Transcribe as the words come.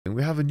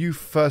We have a new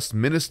First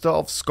Minister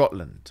of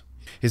Scotland.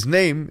 His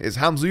name is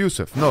Humza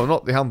Yousaf. No,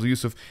 not the Humza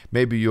Yousaf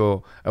maybe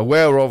you're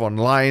aware of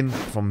online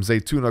from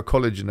Zaytuna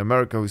College in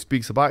America who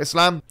speaks about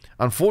Islam.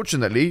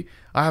 Unfortunately,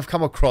 I have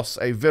come across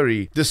a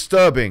very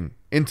disturbing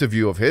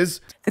interview of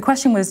his. The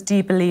question was, do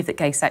you believe that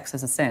gay sex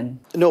is a sin?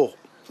 No.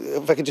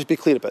 If I can just be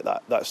clear about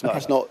that, that's not. Okay.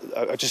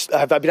 It's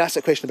not. I've been asked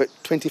that question about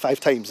 25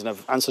 times, and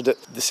I've answered it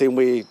the same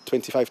way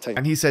 25 times.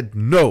 And he said,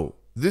 no.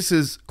 This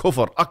is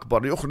kufr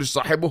akbar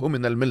yukhrij sahibuhu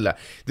min al-millah.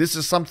 This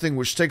is something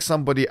which takes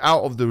somebody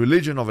out of the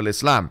religion of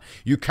Islam.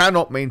 You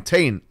cannot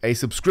maintain a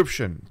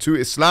subscription to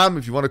Islam,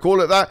 if you want to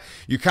call it that.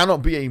 You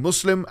cannot be a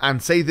Muslim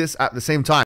and say this at the same time.